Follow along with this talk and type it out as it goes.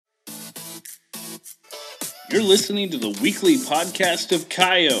You're listening to the weekly podcast of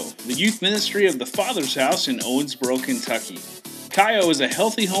Kaio, the youth ministry of the Father's House in Owensboro, Kentucky. Kaio is a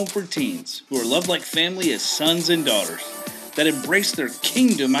healthy home for teens who are loved like family as sons and daughters that embrace their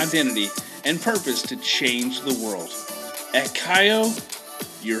kingdom identity and purpose to change the world. At Kaio,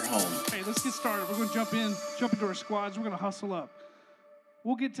 you're home. Hey, let's get started. We're going to jump into our squads. We're going to hustle up.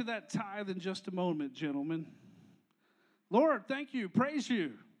 We'll get to that tithe in just a moment, gentlemen. Lord, thank you. Praise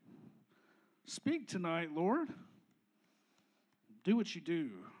you. Speak tonight, Lord. Do what you do.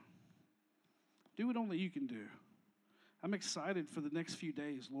 Do what only you can do. I'm excited for the next few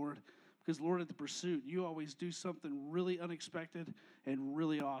days, Lord, because, Lord, at The Pursuit, you always do something really unexpected and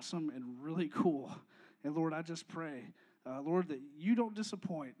really awesome and really cool. And, Lord, I just pray, Lord, that you don't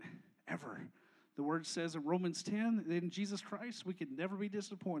disappoint ever. The word says in Romans 10, that in Jesus Christ, we can never be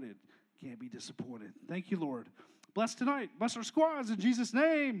disappointed. Can't be disappointed. Thank you, Lord. Bless tonight. Bless our squads in Jesus'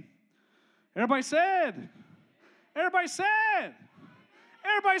 name. Everybody said. Everybody said.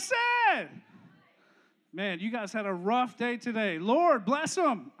 Everybody said. Man, you guys had a rough day today. Lord, bless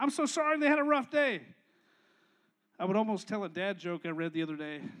them. I'm so sorry they had a rough day. I would almost tell a dad joke I read the other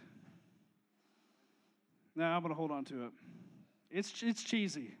day. No, I'm going to hold on to it. It's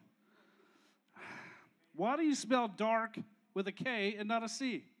cheesy. Why do you spell dark with a K and not a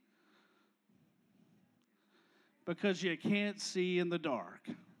C? Because you can't see in the dark.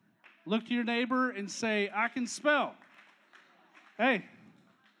 Look to your neighbor and say, I can spell. Hey,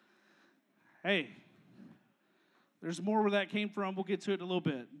 there's more where that came from. We'll get to it in a little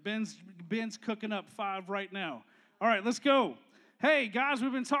bit. Ben's cooking up 5 right now. All right, let's go. Hey, guys,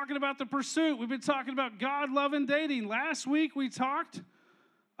 we've been talking about The Pursuit. We've been talking about God, love, and dating. Last week, we talked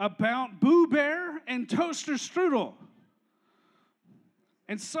about Boo Bear and Toaster Strudel.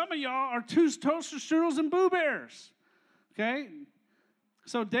 And some of y'all are Toaster Strudels and Boo Bears. Okay?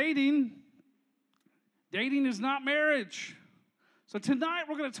 So dating is not marriage. So tonight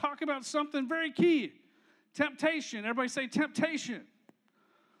we're going to talk about something very key. Temptation. Everybody say temptation.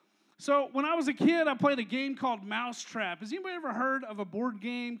 So when I was a kid, I played a game called Mousetrap. Has anybody ever heard of a board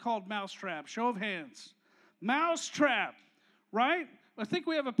game called Mousetrap? Show of hands. Mousetrap, right? I think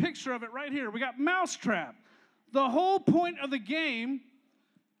we have a picture of it right here. We got Mousetrap. The whole point of the game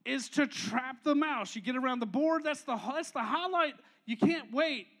is to trap the mouse. You get around the board. That's the highlight. You can't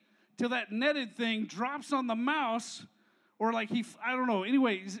wait till that netted thing drops on the mouse, or like I don't know.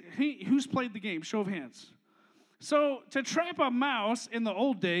 Anyway, who's played the game? Show of hands. So to trap a mouse in the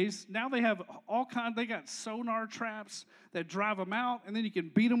old days, now they have all kinds. They got sonar traps that drive them out, and then you can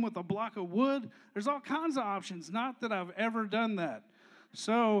beat them with a block of wood. There's all kinds of options. Not that I've ever done that.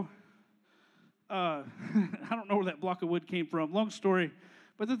 So I don't know where that block of wood came from. Long story.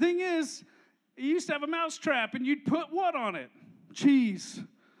 But the thing is, you used to have a mouse trap, and you'd put what on it? Cheese.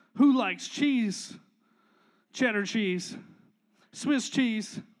 Who likes cheese? Cheddar cheese, Swiss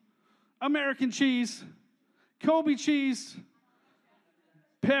cheese, American cheese, Colby cheese,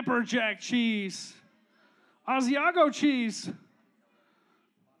 pepper jack cheese, Asiago cheese.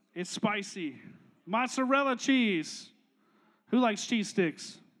 It's spicy. Mozzarella cheese. Who likes cheese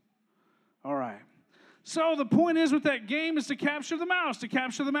sticks? All right. So the point is with that game is to capture the mouse. To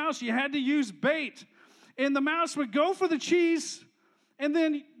capture the mouse, you had to use bait. And the mouse would go for the cheese, and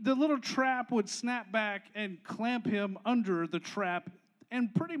then the little trap would snap back and clamp him under the trap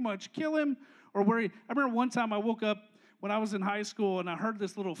and pretty much kill him. I remember one time I woke up when I was in high school, and I heard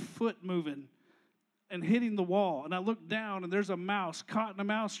this little foot moving and hitting the wall. And I looked down, and there's a mouse caught in a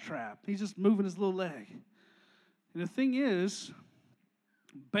mouse trap. He's just moving his little leg. And the thing is,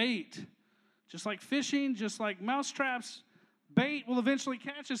 bait, just like fishing, just like mouse traps, bait will eventually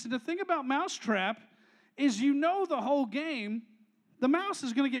catch us. And the thing about mousetrap is the whole game, the mouse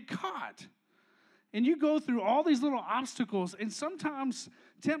is going to get caught. And you go through all these little obstacles, and sometimes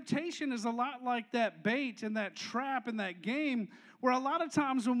temptation is a lot like that bait and that trap in that game, where a lot of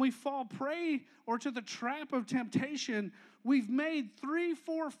times when we fall prey or to the trap of temptation, we've made 3,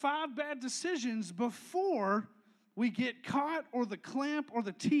 4, 5 bad decisions before we get caught or the clamp or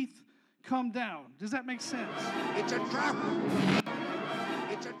the teeth come down. Does that make sense? It's a trap.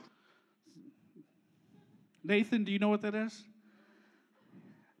 Nathan, do you know what that is?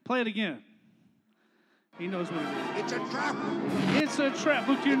 Play it again. He knows what it is. It's a trap. It's a trap.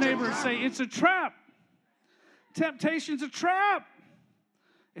 Look to your neighbor and say, it's a trap. Temptation's a trap.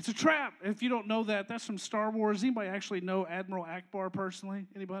 It's a trap. If you don't know that, that's from Star Wars. Anybody actually know Admiral Akbar personally?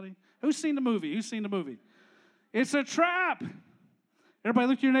 Anybody? Who's seen the movie? It's a trap. Everybody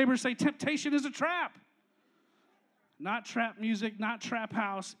look to your neighbor and say, temptation is a trap. Not trap music, not trap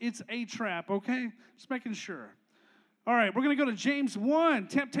house. It's a trap, okay? Just making sure. All right, we're going to go to James 1.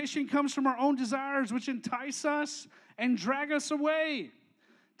 Temptation comes from our own desires, which entice us and drag us away.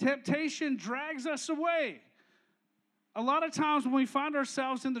 Temptation drags us away. A lot of times when we find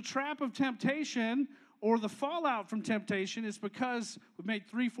ourselves in the trap of temptation or the fallout from temptation, it's because we've made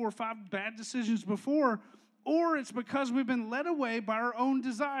 3, 4, 5 bad decisions before, or it's because we've been led away by our own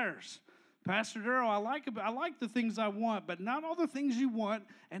desires. Pastor Darrell, I like the things I want, but not all the things you want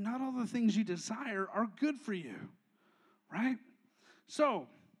and not all the things you desire are good for you, right? So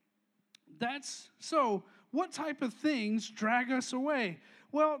what type of things drag us away?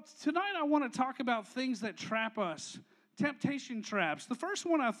 Well, tonight I want to talk about things that trap us, temptation traps. The first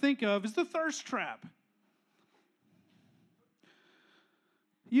one I think of is the thirst trap.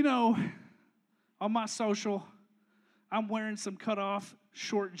 You know, on my social, I'm wearing some cut-off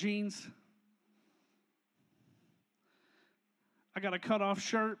short jeans. I got a cut-off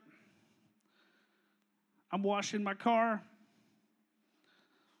shirt. I'm washing my car.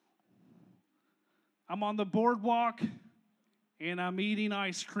 I'm on the boardwalk, and I'm eating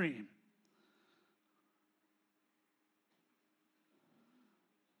ice cream.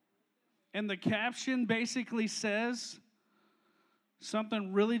 And the caption basically says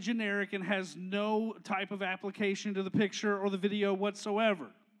something really generic and has no type of application to the picture or the video whatsoever.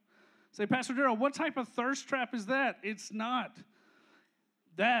 Say, Pastor Darrell, what type of thirst trap is that? It's not.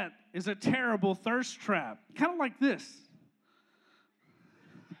 That is a terrible thirst trap. Kind of like this.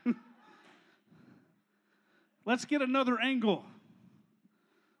 Let's get another angle.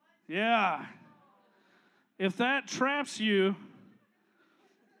 Yeah. If that traps you,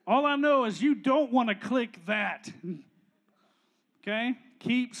 all I know is you don't want to click that. Okay?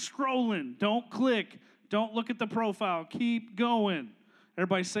 Keep scrolling. Don't click. Don't look at the profile. Keep going.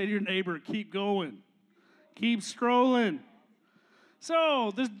 Everybody say to your neighbor, keep going. Keep scrolling.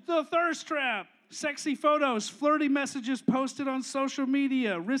 So, the thirst trap. Sexy photos, flirty messages posted on social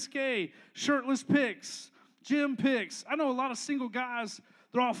media, risque, shirtless pics, gym pics. I know a lot of single guys,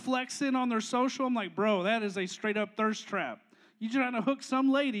 they're all flexing on their social. I'm like, bro, that is a straight-up thirst trap. You're trying to hook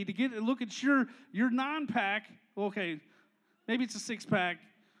some lady to get a look at your 9-pack. Okay, maybe it's a 6-pack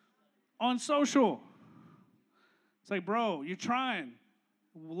on social. It's like, bro, you're trying.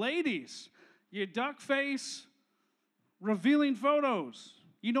 Ladies, you duck face, revealing photos.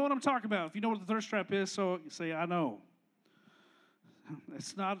 You know what I'm talking about. If you know what the thirst trap is, so you say, I know.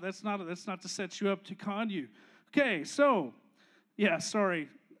 That's not to set you up to con you. Okay, so, yeah, sorry.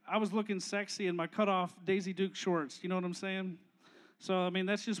 I was looking sexy in my cut-off Daisy Duke shorts. You know what I'm saying? So, I mean,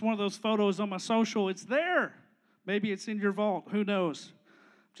 that's just one of those photos on my social. It's there. Maybe it's in your vault. Who knows?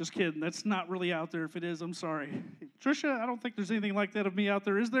 Just kidding. That's not really out there. If it is, I'm sorry. Trisha, I don't think there's anything like that of me out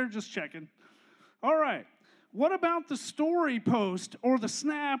there. Is there? Just checking. All right. What about the story post or the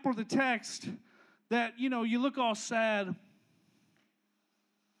snap or the text that, you know, you look all sad?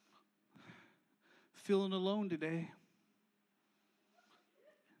 Feeling alone today.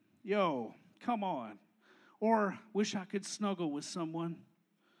 Yo, come on. Or wish I could snuggle with someone.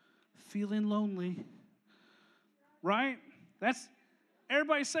 Feeling lonely. Right? That's,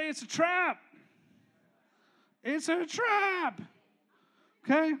 everybody say it's a trap. It's a trap.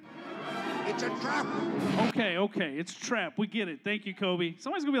 Okay? It's a trap. Okay, it's a trap. We get it. Thank you, Kobe.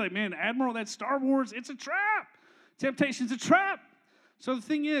 Somebody's going to be like, man, Admiral, that's Star Wars. It's a trap. Temptation's a trap. So the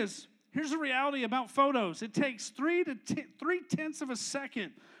thing is, here's the reality about photos. It takes 3/10 of a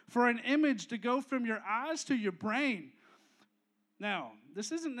second for an image to go from your eyes to your brain. Now,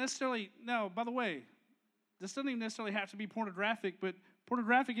 this isn't necessarily, by the way, this doesn't even necessarily have to be pornographic, but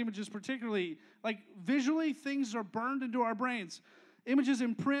pornographic images particularly, like visually, things are burned into our brains. Images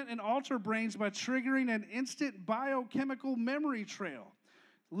imprint and alter brains by triggering an instant biochemical memory trail.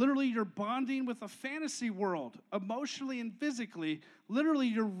 Literally, you're bonding with a fantasy world, emotionally and physically. Literally,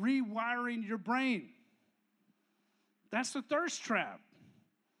 you're rewiring your brain. That's the thirst trap.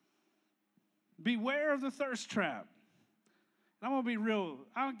 Beware of the thirst trap. And I'm going to be real.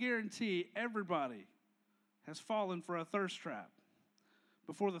 I'll guarantee everybody has fallen for a thirst trap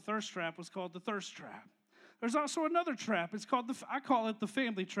before the thirst trap was called the thirst trap. There's also another trap. It's called I call it the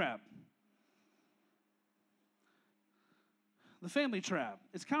family trap. The family trap.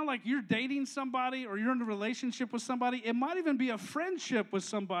 It's kind of like you're dating somebody or you're in a relationship with somebody. It might even be a friendship with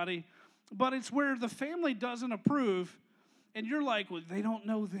somebody, but it's where the family doesn't approve, and you're like, well, they don't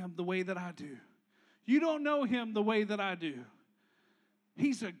know them the way that I do. You don't know him the way that I do.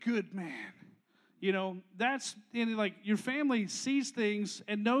 He's a good man. You know, that's like your family sees things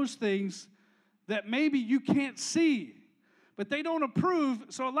and knows things that maybe you can't see, but they don't approve.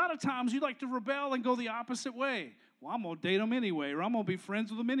 So a lot of times you like to rebel and go the opposite way. Well, I'm going to date them anyway, or I'm going to be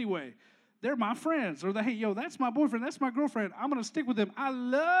friends with them anyway. they're my friends. Or hey, yo, that's my boyfriend, that's my girlfriend. I'm going to stick with them. I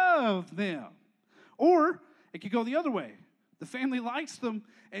love them. Or it could go the other way. The family likes them,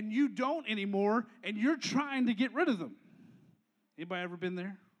 and you don't anymore, and you're trying to get rid of them. Anybody ever been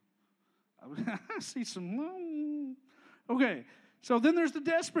there? I see some. Okay, so then there's the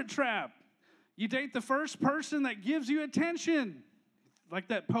desperate trap. You date the first person that gives you attention. Like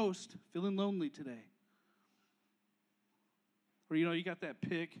that post, feeling lonely today. Or, you got that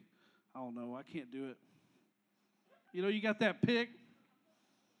pic. I don't know, I can't do it. You got that pic.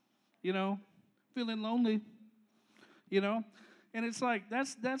 Feeling lonely. And it's like,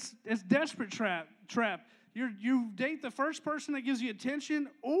 it's desperate trap. You date the first person that gives you attention,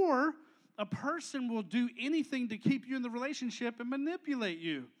 or a person will do anything to keep you in the relationship and manipulate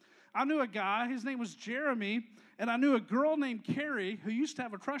you. I knew a guy, his name was Jeremy, and I knew a girl named Carrie who used to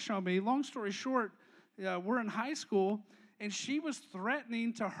have a crush on me. Long story short, we're in high school, and she was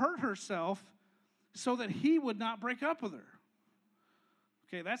threatening to hurt herself so that he would not break up with her.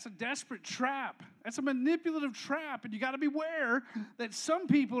 Okay, that's a desperate trap. That's a manipulative trap, and you got to beware that some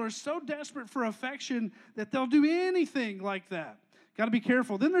people are so desperate for affection that they'll do anything like that. Got to be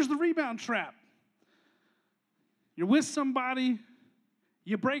careful. Then there's the rebound trap. You're with somebody,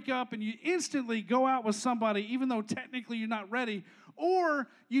 you break up, and you instantly go out with somebody even though technically you're not ready, or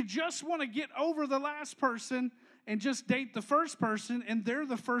you just want to get over the last person and just date the first person, and they're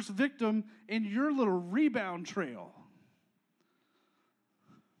the first victim in your little rebound trail.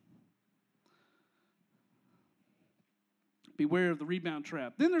 Beware of the rebound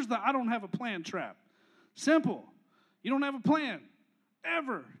trap. Then there's the I don't have a plan trap. Simple. You don't have a plan.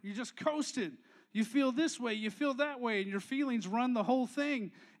 Ever. You just coasted. You feel this way, you feel that way, and your feelings run the whole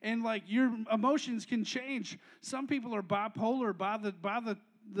thing. And like your emotions can change. Some people are bipolar by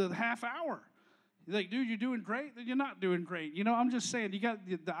the half hour. You're like, dude, you're doing great, then you're not doing great. I'm just saying, you got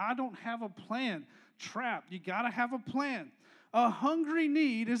the I don't have a plan trap. You got to have a plan. A hungry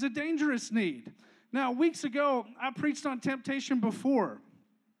need is a dangerous need. Now, weeks ago, I preached on temptation before,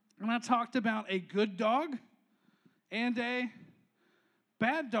 and I talked about a good dog and a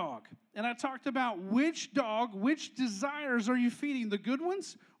bad dog. And I talked about which desires are you feeding, the good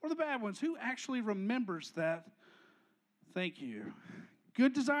ones or the bad ones? Who actually remembers that? Thank you.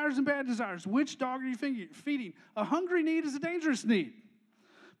 Good desires and bad desires. Which dog are you feeding? A hungry need is a dangerous need.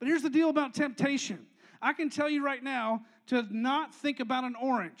 But here's the deal about temptation. I can tell you right now to not think about an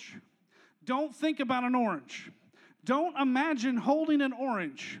orange. Don't think about an orange. Don't imagine holding an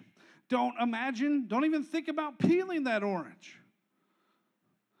orange. Don't even think about peeling that orange.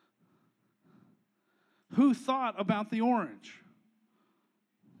 Who thought about the orange?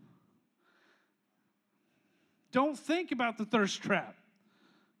 Don't think about the thirst trap.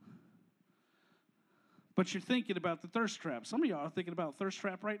 But you're thinking about the thirst trap. Some of y'all are thinking about thirst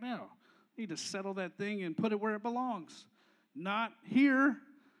trap right now. You need to settle that thing and put it where it belongs. Not here.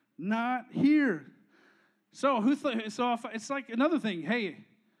 Not here. So it's like another thing. Hey,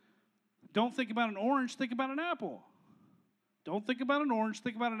 don't think about an orange, think about an apple. Don't think about an orange,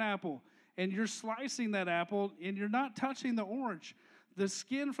 think about an apple. And you're slicing that apple, and you're not touching the orange. The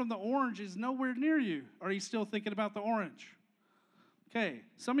skin from the orange is nowhere near you. Are you still thinking about the orange? Okay,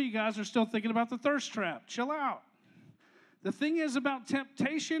 some of you guys are still thinking about the thirst trap. Chill out. The thing is about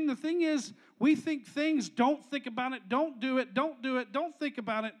temptation, the thing is we think things, don't think about it, don't do it, don't think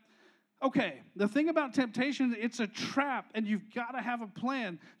about it. Okay, the thing about temptation, it's a trap, and you've got to have a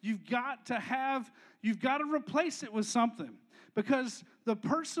plan. You've got to replace it with something, because the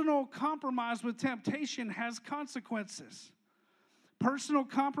personal compromise with temptation has consequences. Personal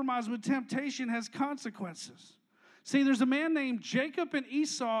compromise with temptation has consequences. See, there's a man named Jacob and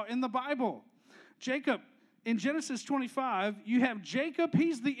Esau in the Bible. Jacob, in Genesis 25, you have Jacob,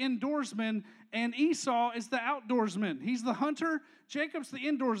 he's the indoorsman, and Esau is the outdoorsman. He's the hunter. Jacob's the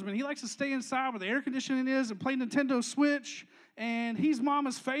indoorsman. He likes to stay inside where the air conditioning is and play Nintendo Switch, and he's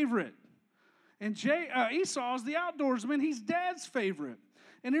mama's favorite. And Esau's the outdoorsman. He's dad's favorite.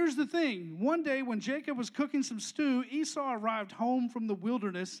 And here's the thing. One day when Jacob was cooking some stew, Esau arrived home from the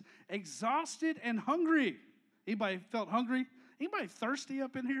wilderness, exhausted and hungry. Anybody felt hungry? Anybody thirsty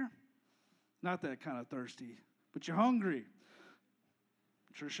up in here? Not that kind of thirsty, but you're hungry.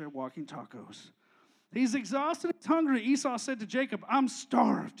 Trisha walking tacos. He's exhausted and hungry. Esau said to Jacob, I'm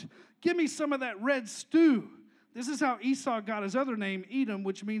starved. Give me some of that red stew. This is how Esau got his other name, Edom,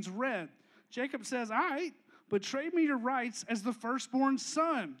 which means red. Jacob says, all right, but trade me your rights as the firstborn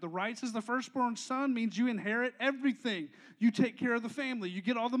son. The rights as the firstborn son means you inherit everything. You take care of the family. You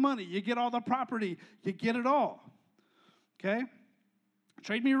get all the money. You get all the property. You get it all. Okay?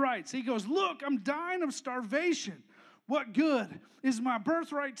 Trade me your rights. He goes, look, I'm dying of starvation. What good is my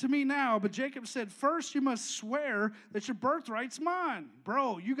birthright to me now? But Jacob said, first you must swear that your birthright's mine.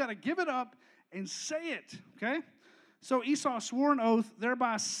 Bro, you got to give it up and say it, okay? So Esau swore an oath,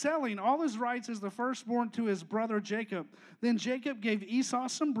 thereby selling all his rights as the firstborn to his brother Jacob. Then Jacob gave Esau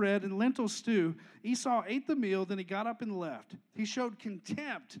some bread and lentil stew. Esau ate the meal, then he got up and left. He showed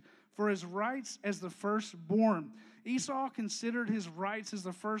contempt for his rights as the firstborn. Esau considered his rights as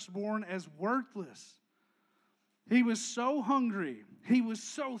the firstborn as worthless. He was so hungry, he was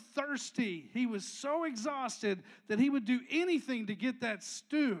so thirsty, he was so exhausted that he would do anything to get that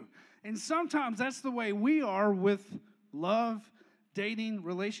stew. And sometimes that's the way we are with love, dating,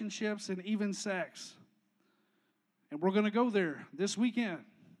 relationships, and even sex. And we're going to go there this weekend.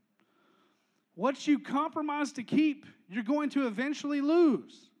 What you compromise to keep, you're going to eventually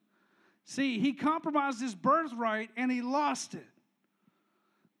lose. See, he compromised his birthright and he lost it.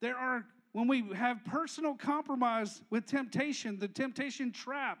 When we have personal compromise with temptation, the temptation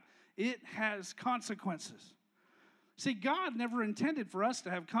trap, it has consequences. See, God never intended for us to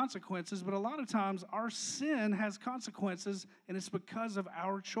have consequences, but a lot of times our sin has consequences, and it's because of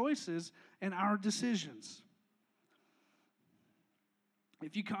our choices and our decisions.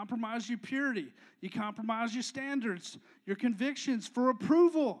 If you compromise your purity, you compromise your standards, your convictions for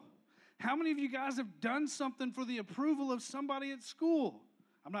approval. How many of you guys have done something for the approval of somebody at school?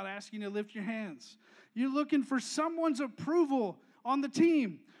 I'm not asking you to lift your hands. You're looking for someone's approval on the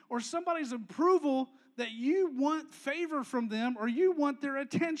team or somebody's approval that you want favor from them or you want their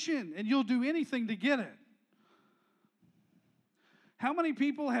attention, and you'll do anything to get it. How many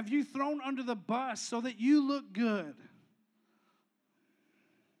people have you thrown under the bus so that you look good?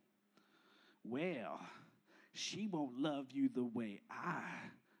 Well, she won't love you the way I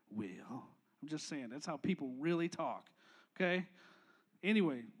will. I'm just saying, that's how people really talk, okay?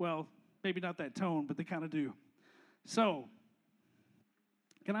 Anyway, well, maybe not that tone, but they kind of do. So,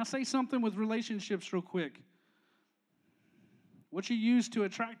 can I say something with relationships real quick? What you use to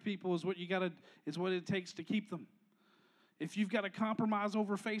attract people is what it takes to keep them. If you've got to compromise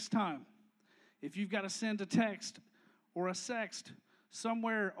over FaceTime, if you've got to send a text or a sext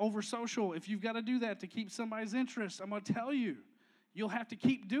somewhere over social, if you've got to do that to keep somebody's interest, I'm going to tell you, you'll have to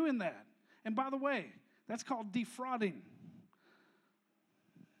keep doing that. And by the way, that's called defrauding.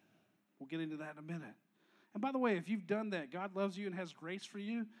 We'll get into that in a minute. And by the way, if you've done that, God loves you and has grace for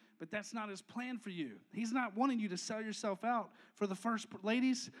you, but that's not his plan for you. He's not wanting you to sell yourself out for the first,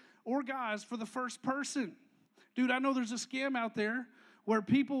 ladies or guys, for the first person. Dude, I know there's a scam out there where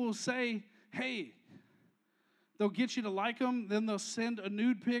people will say, hey, they'll get you to like them, then they'll send a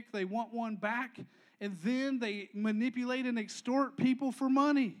nude pic, they want one back, and then they manipulate and extort people for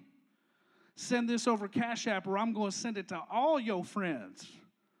money. Send this over Cash App or I'm going to send it to all your friends.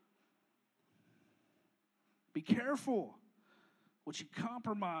 Be careful. What you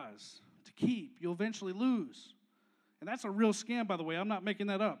compromise to keep, you'll eventually lose. And that's a real scam, by the way. I'm not making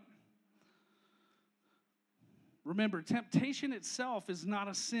that up. Remember, temptation itself is not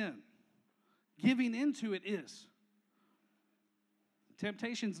a sin. Giving into it is.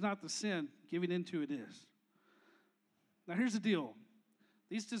 Temptation's not the sin. Giving into it is. Now, here's the deal.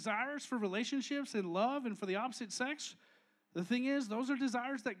 These desires for relationships and love and for the opposite sex, the thing is, those are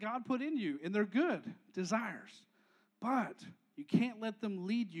desires that God put in you, and they're good desires. But you can't let them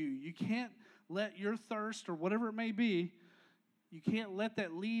lead you. You can't let your thirst or whatever it may be, you can't let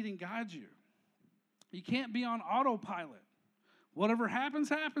that lead and guide you. You can't be on autopilot. Whatever happens,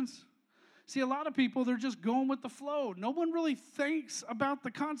 happens. See, a lot of people, they're just going with the flow. No one really thinks about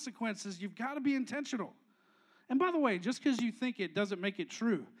the consequences. You've got to be intentional. And by the way, just because you think it doesn't make it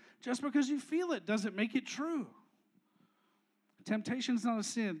true. Just because you feel it doesn't make it true. Temptation's not a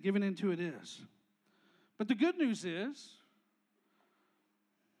sin. Giving into it is. But the good news is,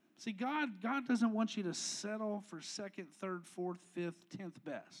 see, God doesn't want you to settle for second, third, fourth, fifth, 10th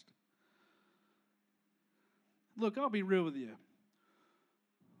best. Look, I'll be real with you.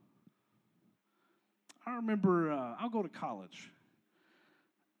 I remember, I'll go to college.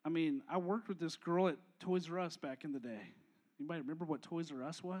 I mean, I worked with this girl at Toys R Us back in the day. Anybody remember what Toys R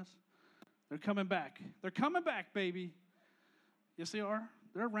Us was? They're coming back. They're coming back, baby. Yes, they are.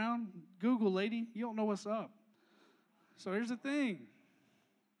 They're around. Google, lady. You don't know what's up. So here's the thing.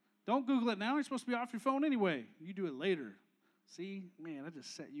 Don't Google it now. You're supposed to be off your phone anyway. You do it later. See? Man, I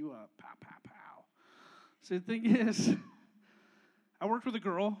just set you up. Pow, pow, pow. So the thing is, I worked with a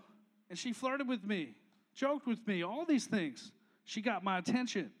girl, and she flirted with me, joked with me, all these things. She got my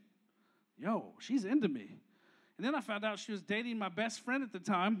attention. Yo, she's into me. And then I found out she was dating my best friend at the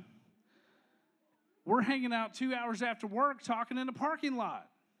time. We're hanging out 2 hours after work talking in a parking lot.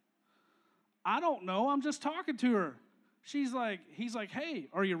 I don't know. I'm just talking to her. he's like, hey,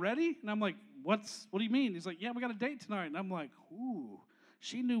 are you ready? And I'm like, what do you mean? He's like, yeah, we got a date tonight. And I'm like, ooh,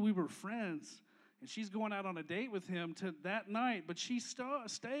 she knew we were friends. And she's going out on a date with him that night, but she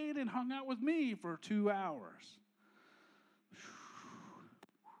stayed and hung out with me for 2 hours.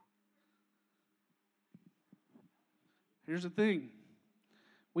 Here's the thing.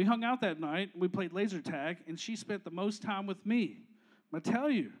 We hung out that night, we played laser tag, and she spent the most time with me. I'm going to tell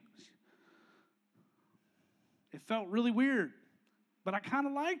you, it felt really weird, but I kind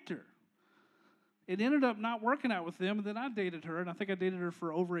of liked her. It ended up not working out with them, and then I dated her, and I think I dated her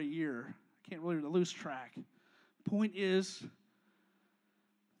for over a year. I can't really lose track. Point is,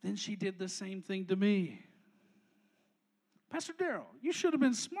 then she did the same thing to me. Pastor Darrell, you should have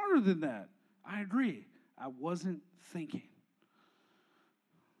been smarter than that. I agree. I wasn't thinking.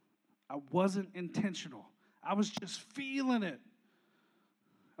 I wasn't intentional. I was just feeling it.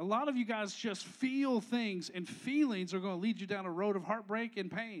 A lot of you guys just feel things, and feelings are going to lead you down a road of heartbreak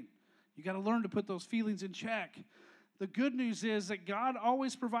and pain. You got to learn to put those feelings in check. The good news is that God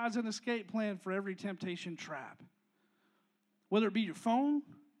always provides an escape plan for every temptation trap. Whether it be your phone,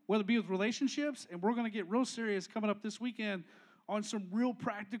 whether it be with relationships, and we're going to get real serious coming up this weekend on some real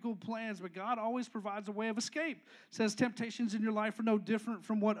practical plans, but God always provides a way of escape. It says temptations in your life are no different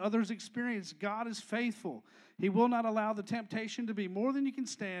from what others experience. God is faithful. He will not allow the temptation to be more than you can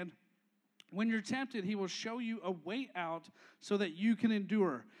stand. When you're tempted, He will show you a way out so that you can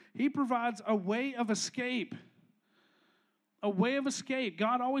endure. He provides a way of escape. A way of escape.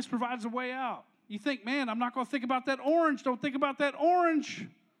 God always provides a way out. You think, man, I'm not going to think about that orange. Don't think about that orange.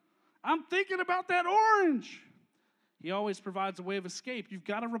 I'm thinking about that orange. He always provides a way of escape. You've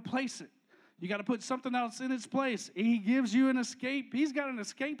got to replace it. You got to put something else in its place. He gives you an escape. He's got an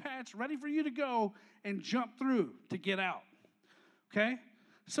escape hatch ready for you to go and jump through to get out. Okay?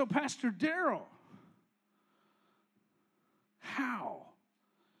 So, Pastor Darrell, how?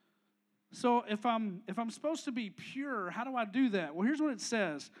 So if I'm supposed to be pure, how do I do that? Well, here's what it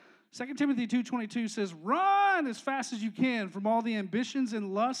says. 2 Timothy 2:22 says, run as fast as you can from all the ambitions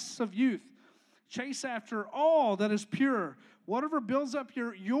and lusts of youth. Chase after all that is pure. Whatever builds up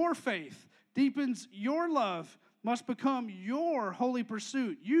your faith, deepens your love, must become your holy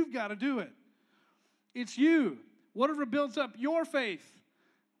pursuit. You've got to do it. It's you. Whatever builds up your faith,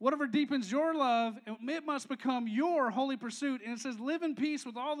 whatever deepens your love, it must become your holy pursuit. And it says, live in peace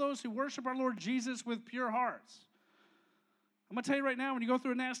with all those who worship our Lord Jesus with pure hearts. I'm going to tell you right now, when you go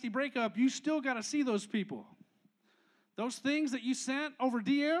through a nasty breakup, you still got to see those people. Those things that you sent over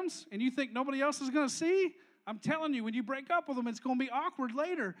DMs and you think nobody else is going to see, I'm telling you, when you break up with them, it's going to be awkward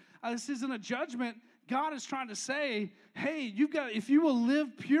later. This isn't a judgment. God is trying to say, hey, if you will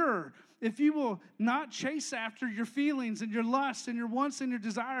live pure, if you will not chase after your feelings and your lusts and your wants and your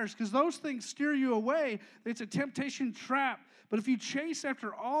desires, because those things steer you away, it's a temptation trap. But if you chase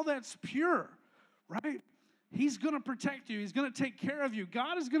after all that's pure, right, He's going to protect you. He's going to take care of you.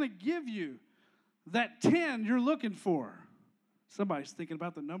 God is going to give you that 10 you're looking for. Somebody's thinking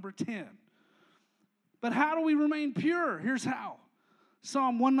about the number 10. But how do we remain pure? Here's how.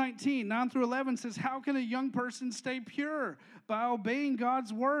 Psalm 119, 9 through 11 says, how can a young person stay pure? By obeying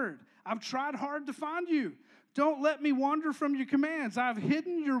God's word. I've tried hard to find you. Don't let me wander from your commands. I've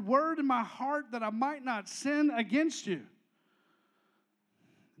hidden your word in my heart that I might not sin against you.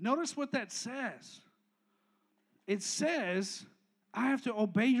 Notice what that says. It says, I have to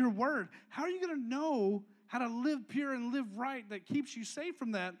obey your word. How are you going to know how to live pure and live right that keeps you safe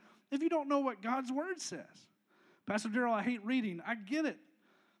from that if you don't know what God's word says? Pastor Darrell, I hate reading. I get it.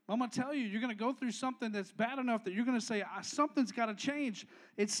 I'm going to tell you, you're going to go through something that's bad enough that you're going to say, something's got to change.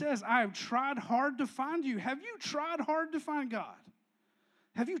 It says, I have tried hard to find you. Have you tried hard to find God?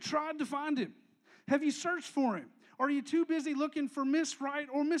 Have you tried to find Him? Have you searched for Him? Or are you too busy looking for Miss Right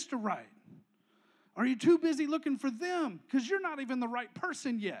or Mr. Right? Are you too busy looking for them? Because you're not even the right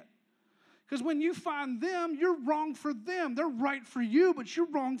person yet. Because when you find them, you're wrong for them. They're right for you, but you're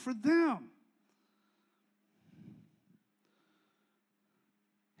wrong for them.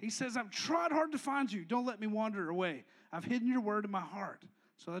 He says, I've tried hard to find you. Don't let me wander away. I've hidden your word in my heart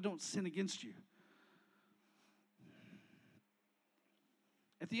so I don't sin against you.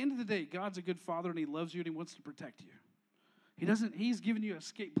 At the end of the day, God's a good father and He loves you and He wants to protect you. He's given you an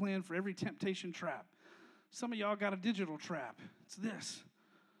escape plan for every temptation trap. Some of y'all got a digital trap. It's this,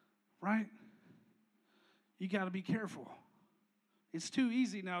 right? You got to be careful. It's too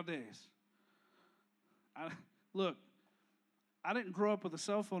easy nowadays. Look, I didn't grow up with a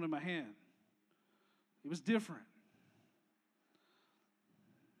cell phone in my hand. It was different.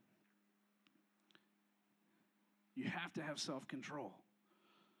 You have to have self-control.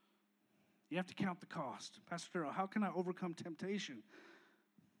 You have to count the cost. Pastor Darrell, how can I overcome temptation?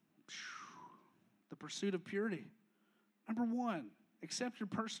 The pursuit of purity. Number one, accept your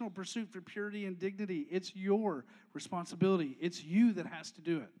personal pursuit for purity and dignity. It's your responsibility. It's you that has to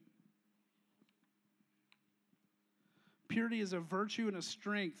do it. Purity is a virtue and a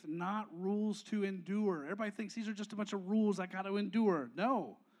strength, not rules to endure. Everybody thinks these are just a bunch of rules I got to endure.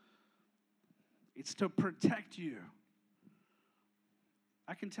 No. It's to protect you.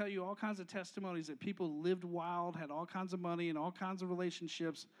 I can tell you all kinds of testimonies that people lived wild, had all kinds of money and all kinds of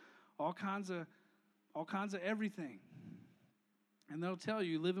relationships, all kinds of everything. And they'll tell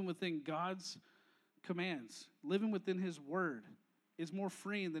you living within God's commands, living within His Word is more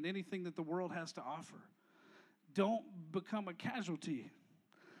freeing than anything that the world has to offer. Don't become a casualty.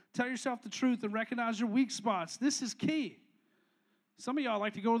 Tell yourself the truth and recognize your weak spots. This is key. Some of y'all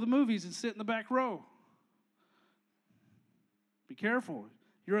like to go to the movies and sit in the back row. Be careful.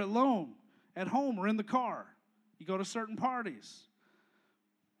 You're alone, at home, or in the car. You go to certain parties.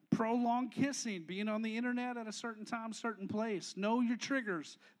 Prolonged kissing, being on the internet at a certain time, certain place. Know your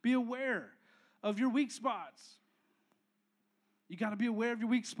triggers. Be aware of your weak spots. You got to be aware of your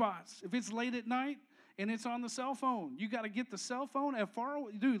weak spots. If it's late at night and it's on the cell phone, you got to get the cell phone at far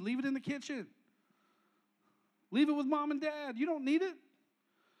away. Dude, leave it in the kitchen. Leave it with mom and dad. You don't need it.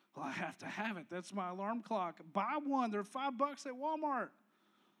 Well, I have to have it. That's my alarm clock. Buy one. They're $5 at Walmart.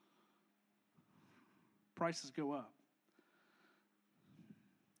 Prices go up.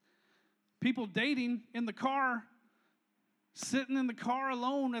 People dating in the car, sitting in the car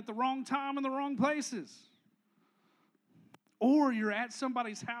alone at the wrong time in the wrong places. Or you're at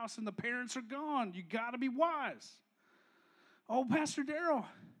somebody's house and the parents are gone. You got to be wise. Oh, Pastor Darrell,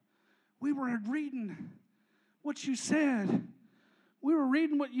 we were reading what you said. We were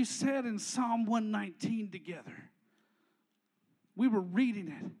reading what you said in Psalm 119 together. We were reading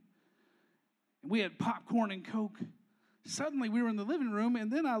it. And we had popcorn and Coke. Suddenly we were in the living room,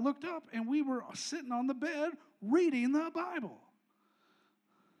 and then I looked up, and we were sitting on the bed reading the Bible.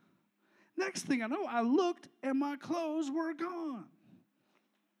 Next thing I know, I looked, and my clothes were gone.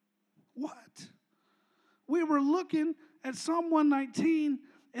 What? We were looking at Psalm 119,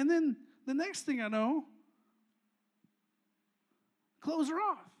 and then the next thing I know, clothes are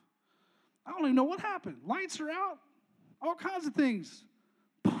off. I don't even know what happened. Lights are out. All kinds of things.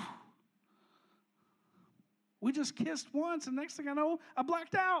 We just kissed once, and next thing I know, I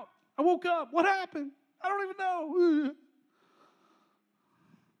blacked out. I woke up. What happened? I don't even know.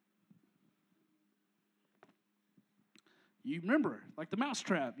 You remember, like the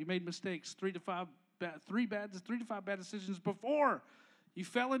mousetrap, you made mistakes, 3 to 5 bad decisions before you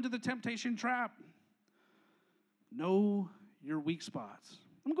fell into the temptation trap. Know your weak spots.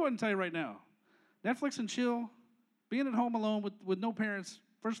 I'm going to go ahead and tell you right now. Netflix and chill, being at home alone with no parents,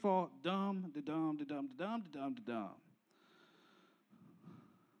 first of all, dumb.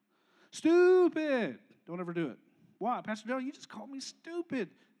 Stupid. Don't ever do it. Why? Pastor Darrell, you just called me stupid.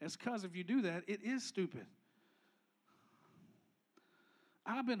 It's because if you do that, it is stupid.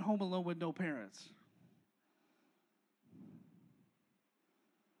 I've been home alone with no parents.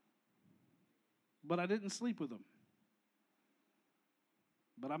 But I didn't sleep with them.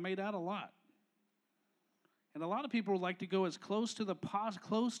 But I made out a lot. And a lot of people like to go as close to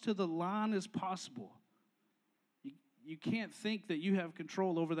the line as possible. You can't think that you have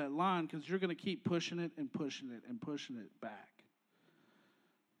control over that line because you're going to keep pushing it and pushing it and pushing it back.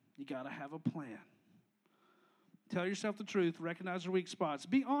 You got to have a plan. Tell yourself the truth. Recognize your weak spots.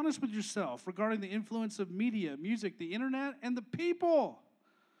 Be honest with yourself regarding the influence of media, music, the internet, and the people.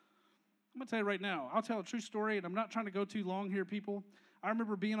 I'm going to tell you right now. I'll tell a true story, and I'm not trying to go too long here, people. I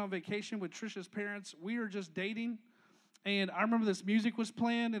remember being on vacation with Trisha's parents. We were just dating, and I remember this music was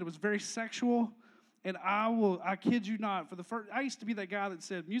playing, and it was very sexual. And I kid you not, I used to be that guy that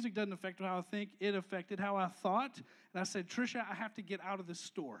said, music doesn't affect how I think, it affected how I thought. And I said, Trisha, I have to get out of this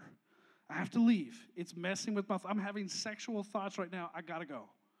store. I have to leave. It's messing with I'm having sexual thoughts right now. I got to go.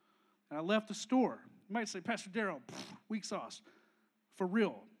 And I left the store. You might say, Pastor Darrell, weak sauce. For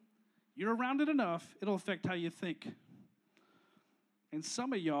real. You're around it enough, it'll affect how you think. And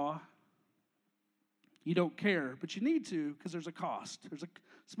some of y'all, you don't care, but you need to because there's a cost. There's a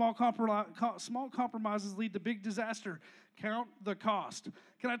small compromises lead to big disaster. Count the cost.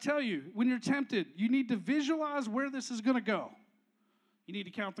 Can I tell you, when you're tempted, you need to visualize where this is going to go. You need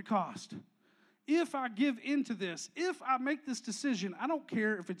to count the cost. If I give into this, if I make this decision, I don't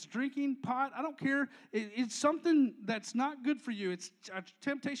care if it's drinking, pot, I don't care. It's something that's not good for you. It's a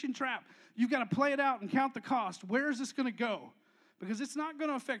temptation trap. You've got to play it out and count the cost. Where is this going to go? Because it's not going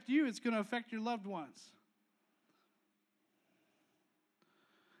to affect you. It's going to affect your loved ones.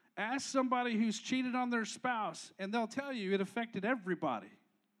 Ask somebody who's cheated on their spouse, and they'll tell you it affected everybody.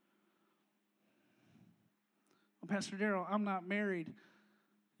 Well, Pastor Darrell, I'm not married.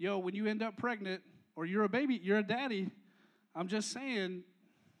 Yo, when you end up pregnant, or you're a baby, you're a daddy, I'm just saying,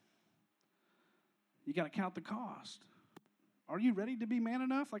 you got to count the cost. Are you ready to be man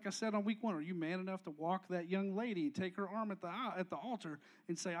enough? Like I said on week 1, are you man enough to walk that young lady, take her arm at the altar,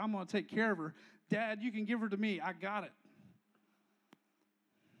 and say, I'm going to take care of her. Dad, you can give her to me. I got it.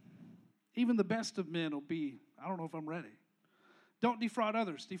 Even the best of men will be, I don't know if I'm ready. Don't defraud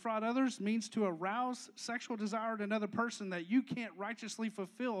others. Defraud others means to arouse sexual desire in another person that you can't righteously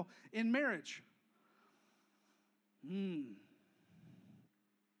fulfill in marriage.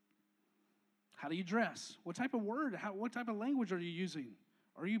 How do you dress? What type of word, what type of language are you using?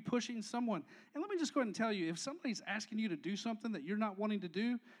 Are you pushing someone? And let me just go ahead and tell you, if somebody's asking you to do something that you're not wanting to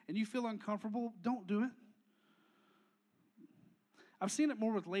do and you feel uncomfortable, don't do it. I've seen it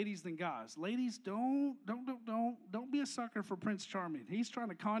more with ladies than guys. Ladies, don't be a sucker for Prince Charming. He's trying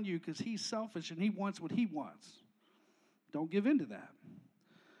to con you because he's selfish and he wants what he wants. Don't give in to that.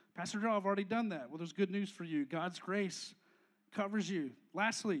 Pastor Joe, I've already done that. Well, there's good news for you. God's grace covers you.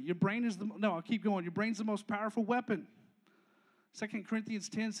 Lastly, your brain is I'll keep going. Your brain's the most powerful weapon. 2 Corinthians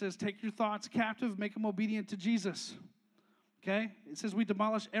 10 says, take your thoughts captive, make them obedient to Jesus. Okay? It says we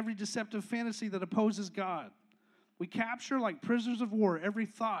demolish every deceptive fantasy that opposes God. We capture, like prisoners of war, every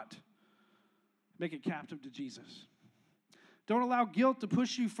thought. Make it captive to Jesus. Don't allow guilt to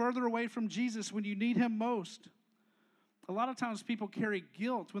push you further away from Jesus when you need him most. A lot of times people carry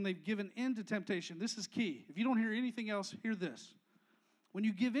guilt when they've given in to temptation. This is key. If you don't hear anything else, hear this. When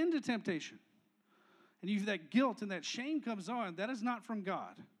you give in to temptation, and that guilt and that shame comes on, that is not from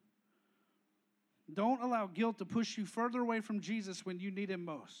God. Don't allow guilt to push you further away from Jesus when you need him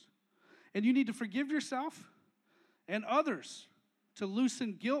most. And you need to forgive yourself and others to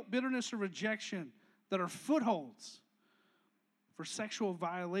loosen guilt, bitterness, or rejection that are footholds for sexual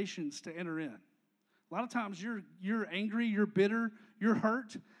violations to enter in. A lot of times you're angry, you're bitter, you're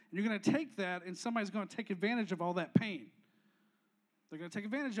hurt, and you're going to take that and somebody's going to take advantage of all that pain. They're going to take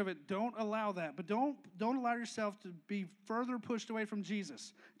advantage of it. Don't allow that. But don't allow yourself to be further pushed away from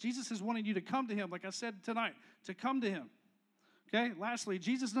Jesus. Jesus is wanting you to come to him, like I said tonight, to come to him. Okay, lastly,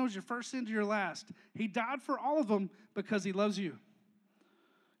 Jesus knows your first sin to your last. He died for all of them because he loves you.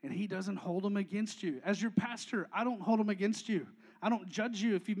 And he doesn't hold them against you. As your pastor, I don't hold them against you. I don't judge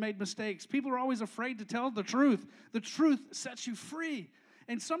you if you've made mistakes. People are always afraid to tell the truth. The truth sets you free.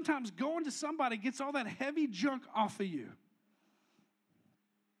 And sometimes going to somebody gets all that heavy junk off of you.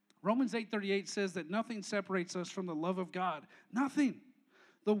 Romans 8:38 says that nothing separates us from the love of God. Nothing.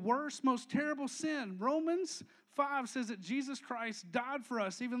 The worst, most terrible sin. Romans 5 says that Jesus Christ died for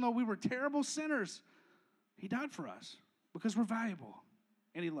us even though we were terrible sinners. He died for us because we're valuable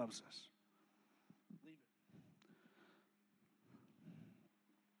and he loves us. Leave it.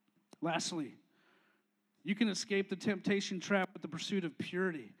 Lastly, you can escape the temptation trap with the pursuit of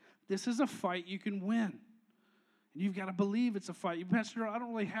purity. This is a fight you can win. And you've got to believe it's a fight. You, Pastor, I don't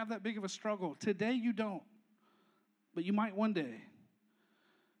really have that big of a struggle. Today you don't. But you might one day.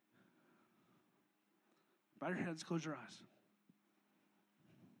 Bow your heads, close your eyes.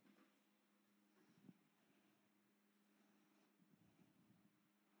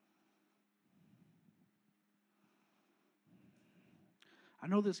 I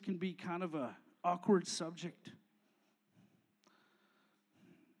know this can be kind of an awkward subject.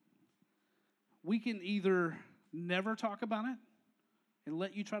 We can either never talk about it and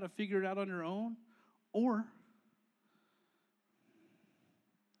let you try to figure it out on your own, or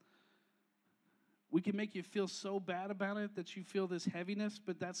we can make you feel so bad about it that you feel this heaviness,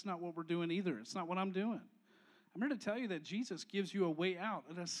 but that's not what we're doing either. It's not what I'm doing. I'm here to tell you that Jesus gives you a way out,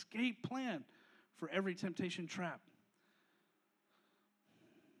 an escape plan for every temptation trap.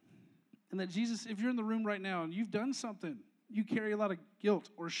 And that Jesus, if you're in the room right now and you've done something, you carry a lot of guilt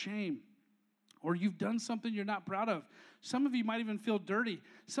or shame, or you've done something you're not proud of. Some of you might even feel dirty.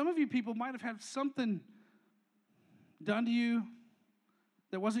 Some of you people might have had something done to you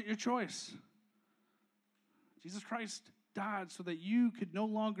that wasn't your choice. Jesus Christ died so that you could no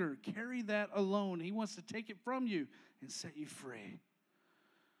longer carry that alone. He wants to take it from you and set you free.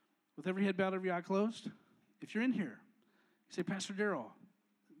 With every head bowed, every eye closed, if you're in here, you say, Pastor Darrell,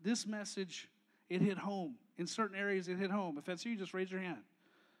 this message, it hit home. In certain areas, it hit home. If that's you, just raise your hand.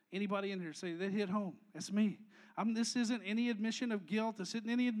 Anybody in here say, that hit home. That's me. This isn't any admission of guilt. This isn't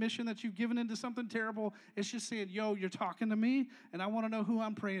any admission that you've given into something terrible. It's just saying, yo, you're talking to me, and I want to know who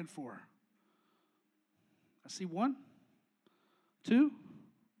I'm praying for. I see 1, 2.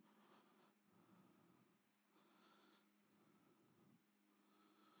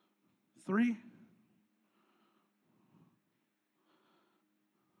 3.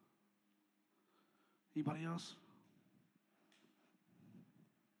 Anybody else?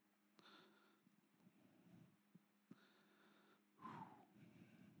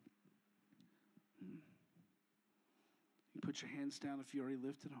 You put your hands down if you already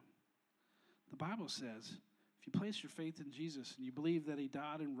lifted them. The Bible says, if you place your faith in Jesus and you believe that he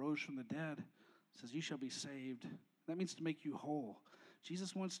died and rose from the dead, it says you shall be saved. That means to make you whole.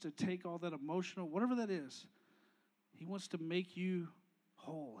 Jesus wants to take all that emotional, whatever that is, he wants to make you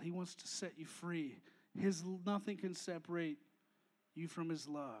whole. He wants to set you free. Nothing can separate you from his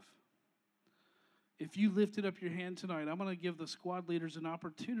love. If you lifted up your hand tonight, I'm going to give the squad leaders an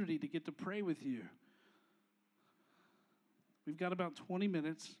opportunity to get to pray with you. We've got about 20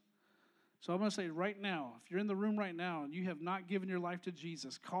 minutes. So I'm going to say right now, if you're in the room right now and you have not given your life to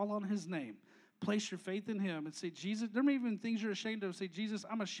Jesus, call on his name. Place your faith in him and say, Jesus, there may be even things you're ashamed of. Say, Jesus,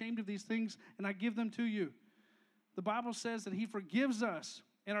 I'm ashamed of these things and I give them to you. The Bible says that he forgives us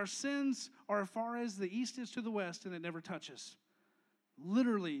and our sins are as far as the east is to the west and it never touches.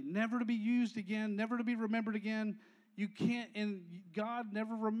 Literally, never to be used again, never to be remembered again. You can't, and God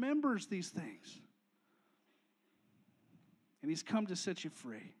never remembers these things. And he's come to set you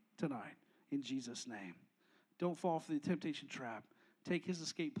free tonight in Jesus' name. Don't fall for the temptation trap. Take his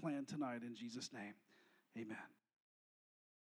escape plan tonight in Jesus' name. Amen.